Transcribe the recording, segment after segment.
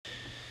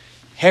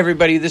Hey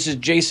everybody, this is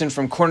Jason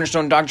from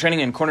Cornerstone Dog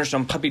Training and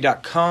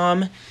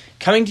CornerstonePuppy.com,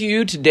 coming to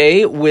you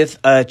today with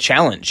a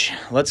challenge.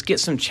 Let's get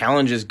some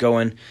challenges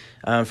going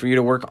for you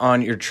to work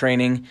on your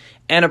training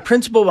and a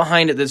principle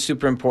behind it that's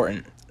super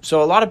important.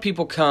 So a lot of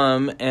people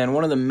come, and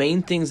one of the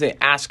main things they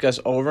ask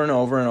us over and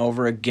over and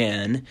over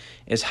again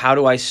is, how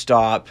do I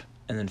stop,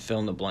 and then fill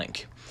in the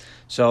blank.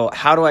 So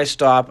how do I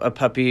stop a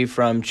puppy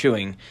from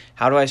chewing?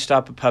 How do I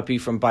stop a puppy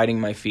from biting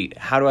my feet?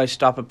 How do I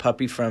stop a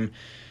puppy from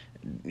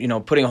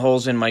putting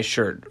holes in my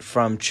shirt,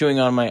 from chewing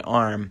on my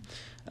arm,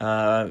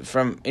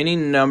 from any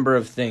number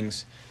of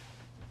things?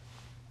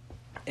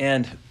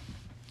 And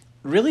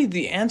really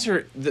the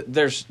answer,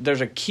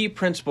 there's a key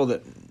principle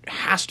that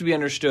has to be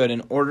understood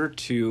in order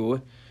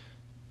to,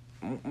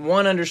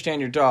 one, understand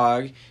your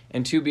dog,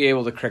 and two, be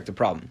able to correct the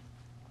problem.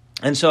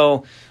 And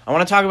so I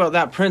want to talk about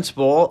that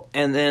principle,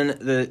 and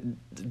then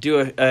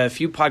do a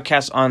few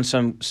podcasts on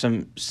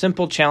some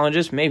simple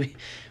challenges. Maybe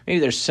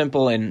they're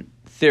simple in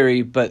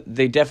theory, but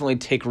they definitely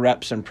take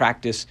reps and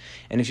practice.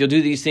 And if you'll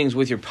do these things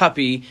with your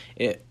puppy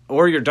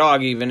or your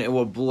dog even, it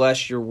will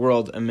bless your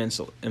world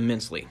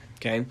immensely.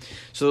 Okay?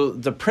 So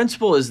the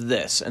principle is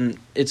this, and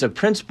it's a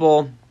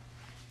principle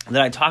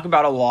that I talk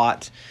about a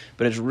lot,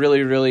 but it's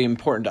really, really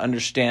important to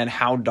understand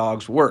how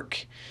dogs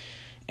work.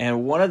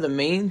 And one of the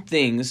main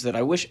things that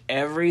I wish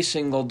every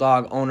single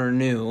dog owner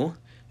knew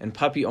and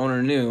puppy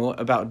owner knew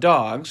about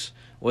dogs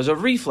was a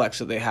reflex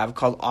that they have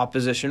called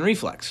opposition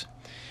reflex.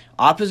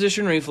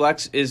 Opposition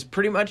reflex is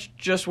pretty much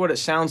just what it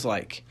sounds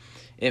like.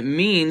 It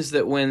means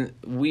that when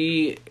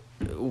we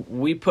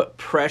put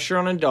pressure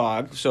on a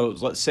dog, so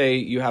let's say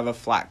you have a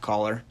flat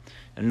collar,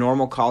 a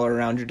normal collar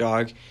around your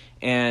dog,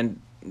 and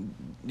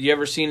you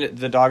ever seen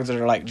the dogs that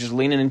are like just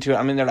leaning into it?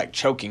 I mean, they're like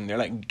choking, they're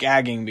like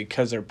gagging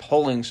because they're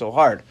pulling so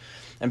hard.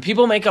 And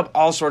people make up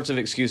all sorts of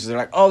excuses. They're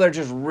like, oh, they're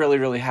just really,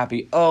 really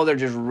happy. Oh, they're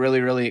just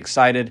really, really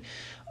excited.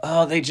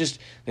 Oh, they're just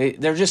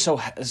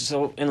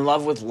so in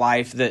love with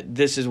life that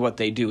this is what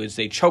they do, is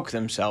they choke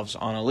themselves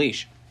on a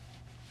leash.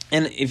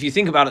 And if you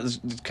think about it,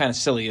 it's kind of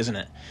silly, isn't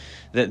it?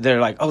 That they're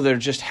like, oh, they're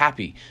just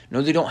happy.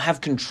 No, they don't have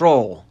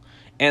control.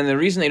 And the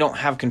reason they don't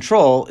have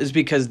control is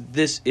because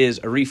this is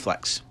a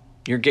reflex.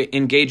 You're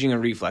engaging a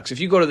reflex.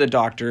 If you go to the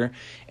doctor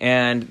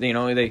and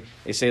they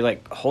say,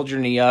 like, hold your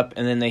knee up,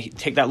 and then they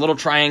take that little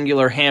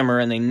triangular hammer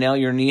and they nail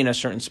your knee in a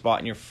certain spot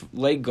and your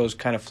leg goes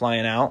kind of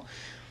flying out,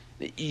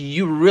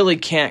 you really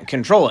can't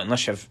control it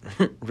unless you have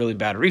really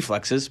bad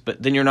reflexes,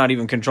 but then you're not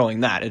even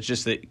controlling that. It's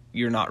just that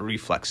you're not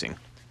reflexing.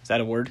 Is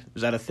that a word?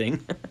 Is that a thing?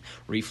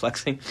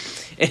 Reflexing?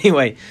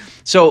 Anyway,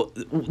 so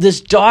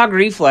this dog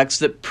reflex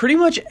that pretty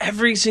much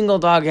every single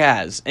dog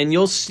has, and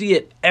you'll see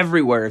it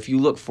everywhere if you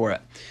look for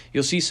it.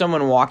 You'll see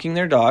someone walking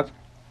their dog,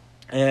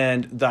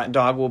 and that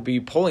dog will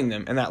be pulling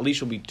them, and that leash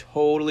will be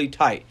totally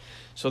tight.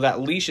 So that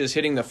leash is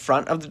hitting the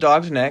front of the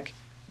dog's neck,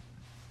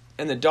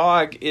 and the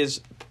dog is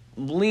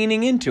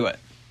leaning into it.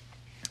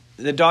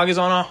 The dog is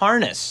on a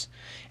harness.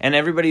 And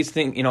everybody's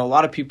a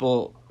lot of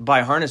people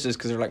buy harnesses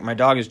because they're like, my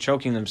dog is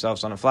choking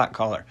themselves on a flat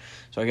collar,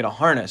 so I get a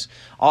harness.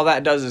 All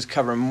that does is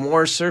cover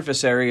more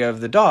surface area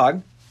of the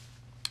dog,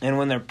 and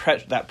when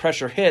that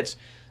pressure hits,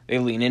 they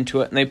lean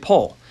into it and they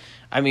pull.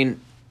 I mean,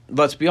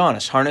 let's be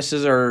honest,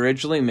 harnesses are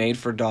originally made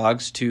for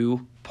dogs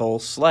to pull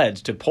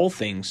sleds, to pull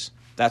things.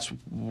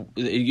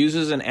 It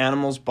uses an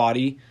animal's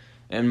body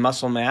and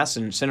muscle mass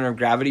and center of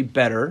gravity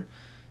better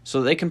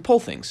so they can pull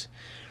things.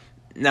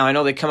 Now, I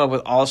know they come up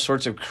with all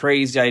sorts of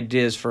crazy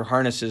ideas for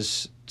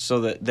harnesses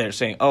so that they're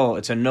saying, oh,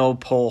 it's a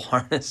no-pull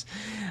harness.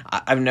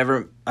 I've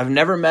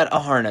never met a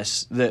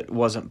harness that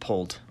wasn't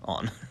pulled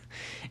on,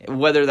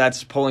 whether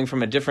that's pulling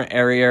from a different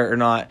area or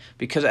not,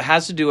 because it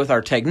has to do with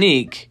our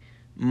technique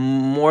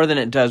more than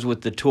it does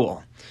with the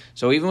tool.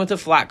 So even with a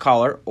flat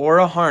collar or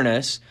a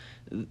harness,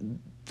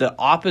 the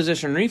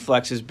opposition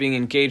reflex is being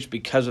engaged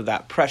because of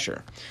that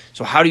pressure.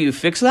 So how do you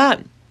fix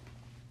that?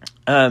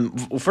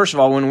 Well, first of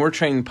all, when we're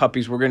training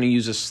puppies, we're going to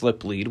use a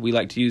slip lead. We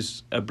like to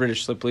use a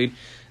British slip lead,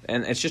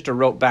 and it's just a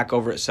rope back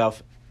over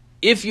itself.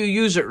 If you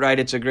use it right,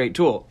 it's a great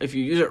tool. If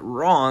you use it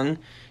wrong,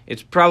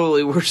 it's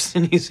probably worse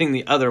than using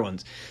the other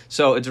ones.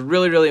 So it's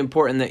really, really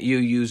important that you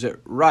use it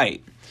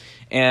right.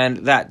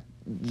 And that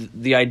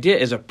the idea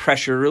is a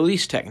pressure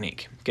release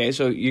technique. Okay,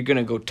 so you're going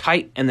to go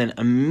tight and then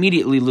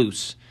immediately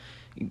loose.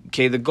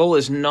 Okay, the goal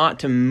is not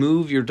to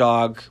move your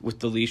dog with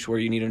the leash where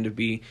you need him to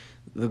be.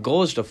 The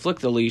goal is to flick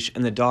the leash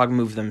and the dog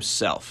move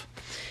themselves.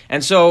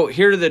 And so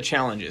here are the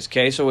challenges,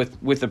 okay? So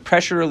with the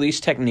pressure release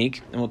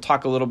technique, and we'll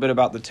talk a little bit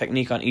about the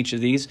technique on each of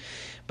these,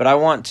 but I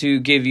want to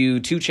give you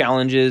 2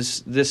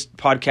 challenges this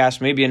podcast,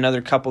 maybe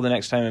another couple the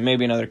next time, and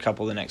maybe another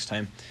couple the next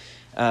time,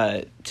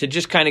 to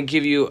just kind of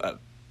give you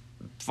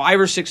 5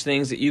 or 6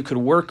 things that you could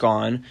work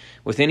on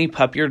with any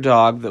puppy or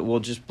dog that will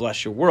just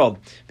bless your world,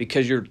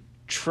 because you're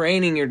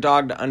training your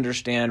dog to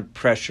understand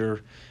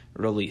pressure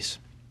release.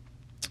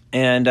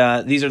 And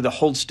these are the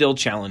hold still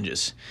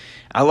challenges.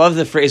 I love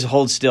the phrase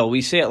hold still.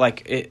 We say it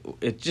like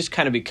it just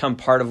kind of become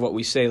part of what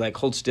we say, like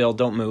hold still,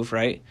 don't move,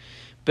 right?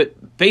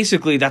 But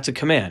basically that's a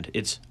command.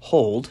 It's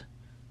hold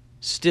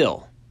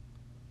still.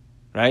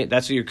 right?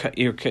 That's what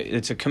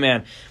it's a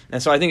command.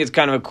 And so I think it's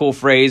kind of a cool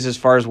phrase as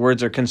far as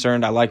words are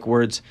concerned. I like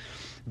words.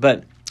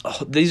 But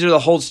these are the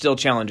hold still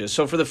challenges.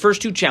 So for the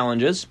first two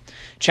challenges,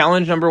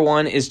 challenge number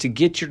 1 is to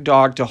get your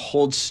dog to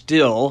hold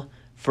still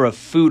for a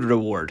food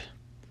reward.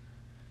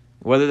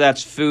 Whether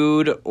that's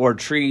food or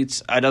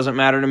treats, it doesn't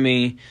matter to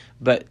me,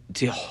 but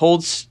to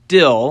hold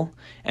still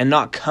and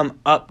not come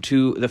up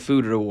to the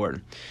food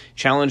reward.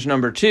 Challenge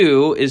number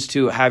 2 is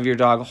to have your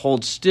dog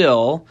hold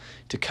still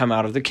to come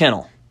out of the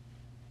kennel.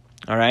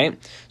 All right?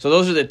 So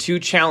those are the two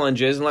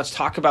challenges, and let's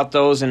talk about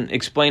those and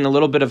explain a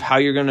little bit of how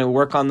you're going to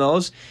work on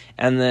those,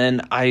 and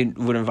then I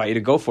would invite you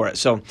to go for it.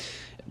 So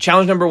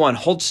challenge number 1,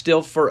 hold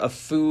still for a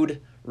food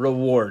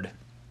reward.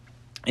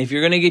 If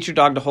you're going to get your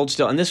dog to hold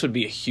still, and this would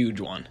be a huge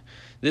one.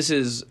 This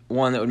is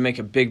one that would make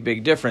a big,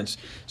 big difference.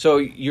 So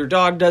your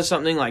dog does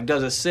something like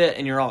does a sit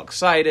and you're all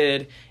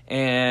excited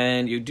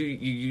and you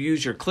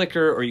use your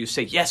clicker or you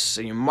say yes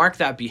and you mark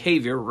that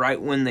behavior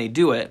right when they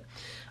do it.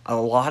 A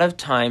lot of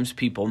times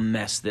people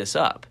mess this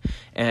up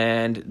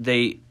and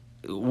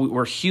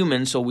we're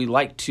human, so we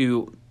like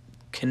to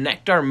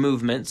connect our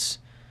movements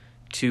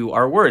to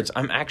our words.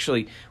 When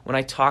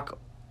I talk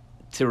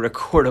to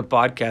record a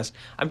podcast,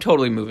 I'm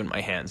totally moving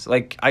my hands.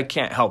 Like I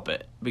can't help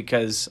it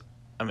because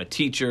I'm a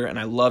teacher and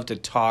I love to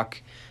talk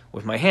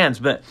with my hands.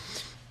 But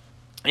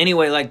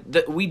anyway,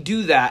 we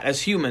do that as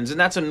humans, and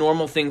that's a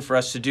normal thing for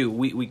us to do.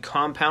 We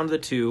compound the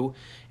two,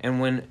 and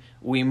when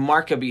we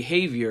mark a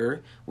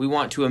behavior, we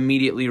want to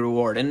immediately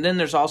reward. And then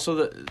there's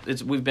also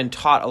we've been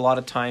taught a lot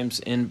of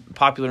times in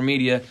popular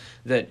media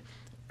that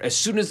as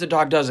soon as the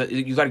dog does it,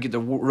 you got to get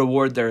the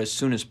reward there as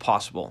soon as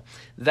possible.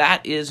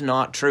 That is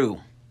not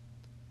true.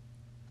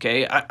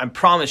 Okay, I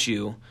promise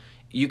you.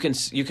 You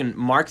can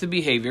mark the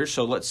behavior.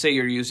 So let's say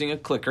you're using a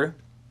clicker,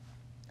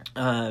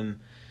 or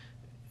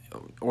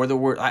the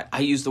word. I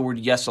use the word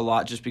yes a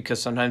lot just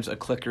because sometimes a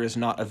clicker is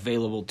not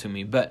available to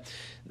me. But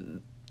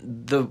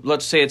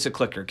let's say it's a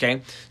clicker.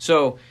 Okay,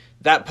 so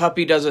that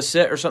puppy does a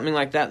sit or something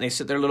like that, and they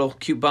sit their little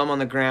cute bum on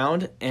the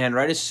ground, and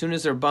right as soon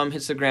as their bum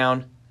hits the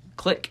ground,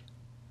 click,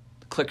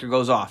 the clicker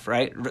goes off.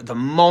 Right, the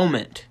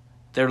moment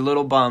their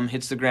little bum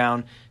hits the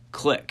ground,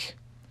 click.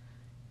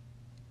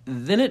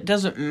 Then it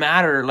doesn't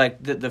matter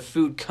like that the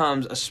food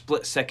comes a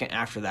split second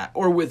after that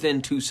or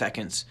within 2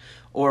 seconds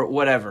or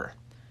whatever.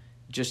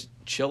 Just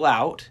chill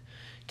out,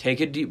 take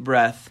a deep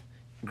breath,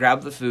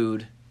 grab the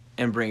food,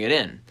 and bring it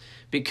in.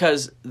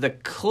 Because the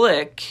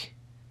click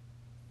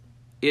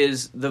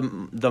is the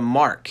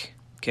mark,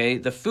 okay?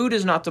 The food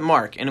is not the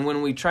mark. And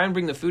when we try and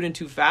bring the food in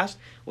too fast,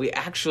 we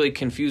actually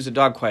confuse the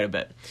dog quite a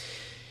bit.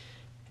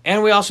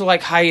 And we also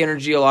like high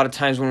energy a lot of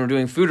times when we're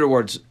doing food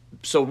rewards.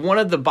 So one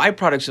of the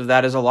byproducts of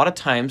that is a lot of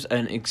times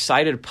an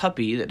excited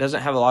puppy that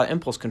doesn't have a lot of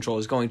impulse control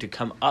is going to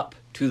come up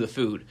to the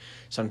food.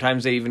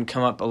 Sometimes they even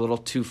come up a little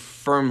too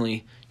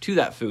firmly to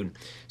that food.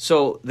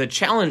 So the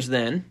challenge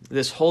then,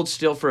 this hold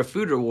still for a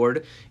food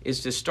reward, is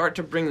to start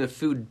to bring the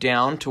food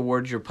down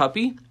towards your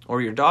puppy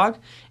or your dog.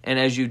 And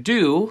as you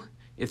do,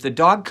 if the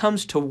dog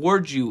comes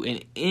towards you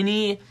in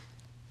any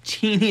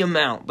teeny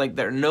amount, like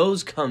their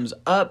nose comes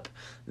up,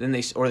 then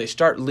they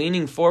start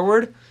leaning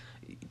forward,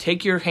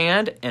 take your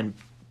hand and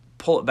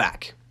pull it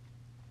back.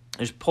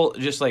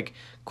 Just like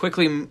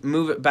quickly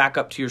move it back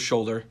up to your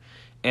shoulder.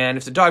 And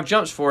if the dog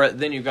jumps for it,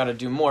 then you've got to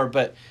do more.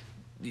 But,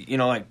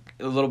 like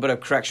a little bit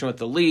of correction with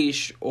the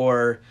leash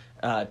or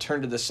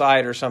turn to the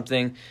side or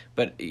something.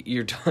 But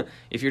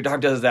if your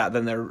dog does that,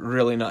 then they're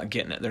really not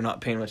getting it. They're not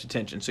paying much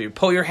attention. So you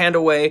pull your hand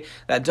away.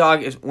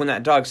 When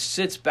that dog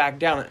sits back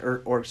down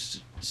or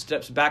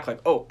steps back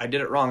like, oh, I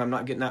did it wrong, I'm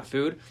not getting that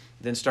food,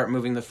 then start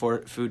moving the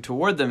food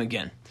toward them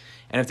again.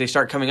 And if they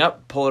start coming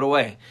up, pull it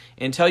away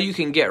until you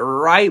can get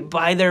right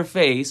by their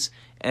face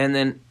and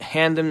then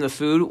hand them the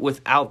food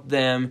without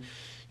them,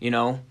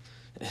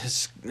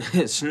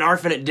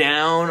 snarfing it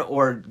down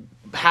or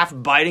half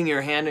biting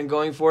your hand and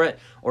going for it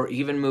or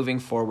even moving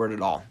forward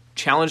at all.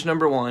 Challenge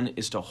number 1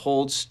 is to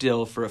hold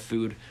still for a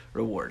food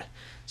reward.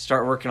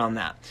 Start working on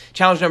that.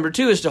 Challenge number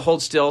 2 is to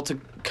hold still to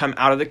come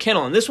out of the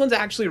kennel. And this one's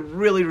actually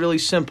really, really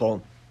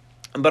simple,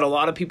 but a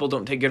lot of people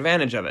don't take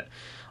advantage of it.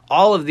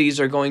 All of these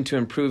are going to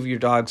improve your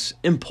dog's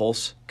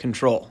impulse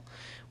control,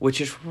 which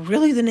is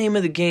really the name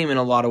of the game in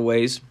a lot of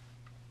ways.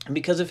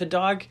 Because if a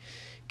dog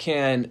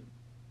can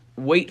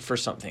wait for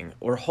something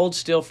or hold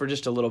still for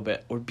just a little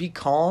bit or be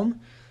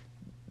calm,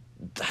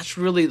 that's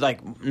really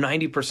like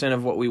 90%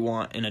 of what we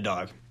want in a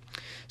dog.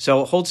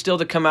 So hold still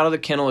to come out of the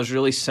kennel is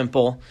really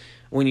simple.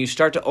 When you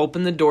start to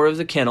open the door of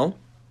the kennel,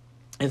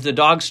 if the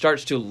dog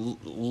starts to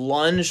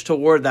lunge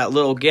toward that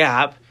little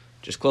gap,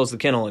 just close the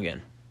kennel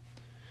again.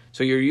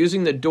 So you're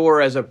using the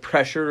door as a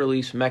pressure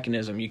release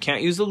mechanism. You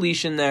can't use the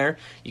leash in there.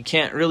 You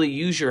can't really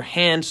use your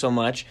hand so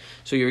much,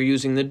 so you're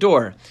using the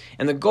door.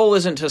 And the goal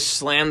isn't to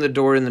slam the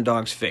door in the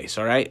dog's face,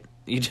 all right?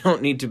 You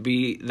don't need to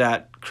be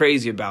that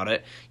crazy about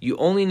it. You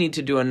only need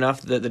to do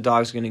enough that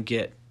it's going to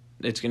get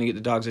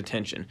the dog's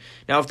attention.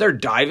 Now, if they're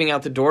diving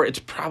out the door, it's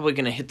probably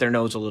going to hit their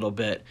nose a little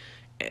bit.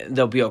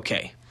 They'll be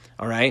okay,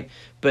 all right?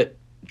 But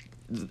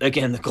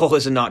again, the goal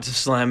is not to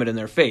slam it in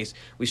their face.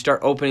 We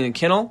start opening the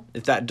kennel.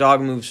 If that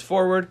dog moves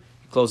forward,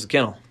 close the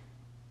kennel.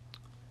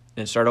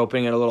 And start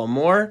opening it a little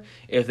more.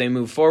 If they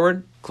move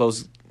forward,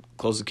 close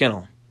the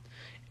kennel.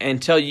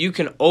 Until you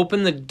can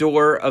open the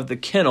door of the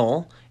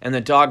kennel and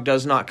the dog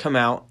does not come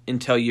out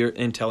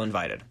until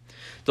invited.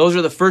 Those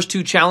are the first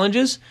two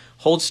challenges.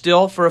 Hold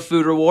still for a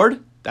food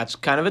reward. That's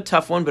kind of a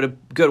tough one, but a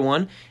good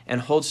one.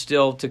 And hold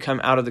still to come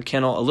out of the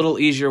kennel. A little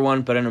easier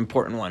one, but an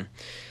important one.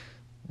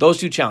 Those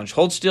two challenges.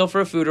 Hold still for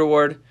a food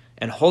reward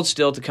and hold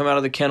still to come out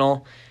of the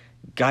kennel.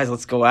 Guys,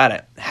 let's go at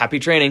it. Happy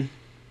training.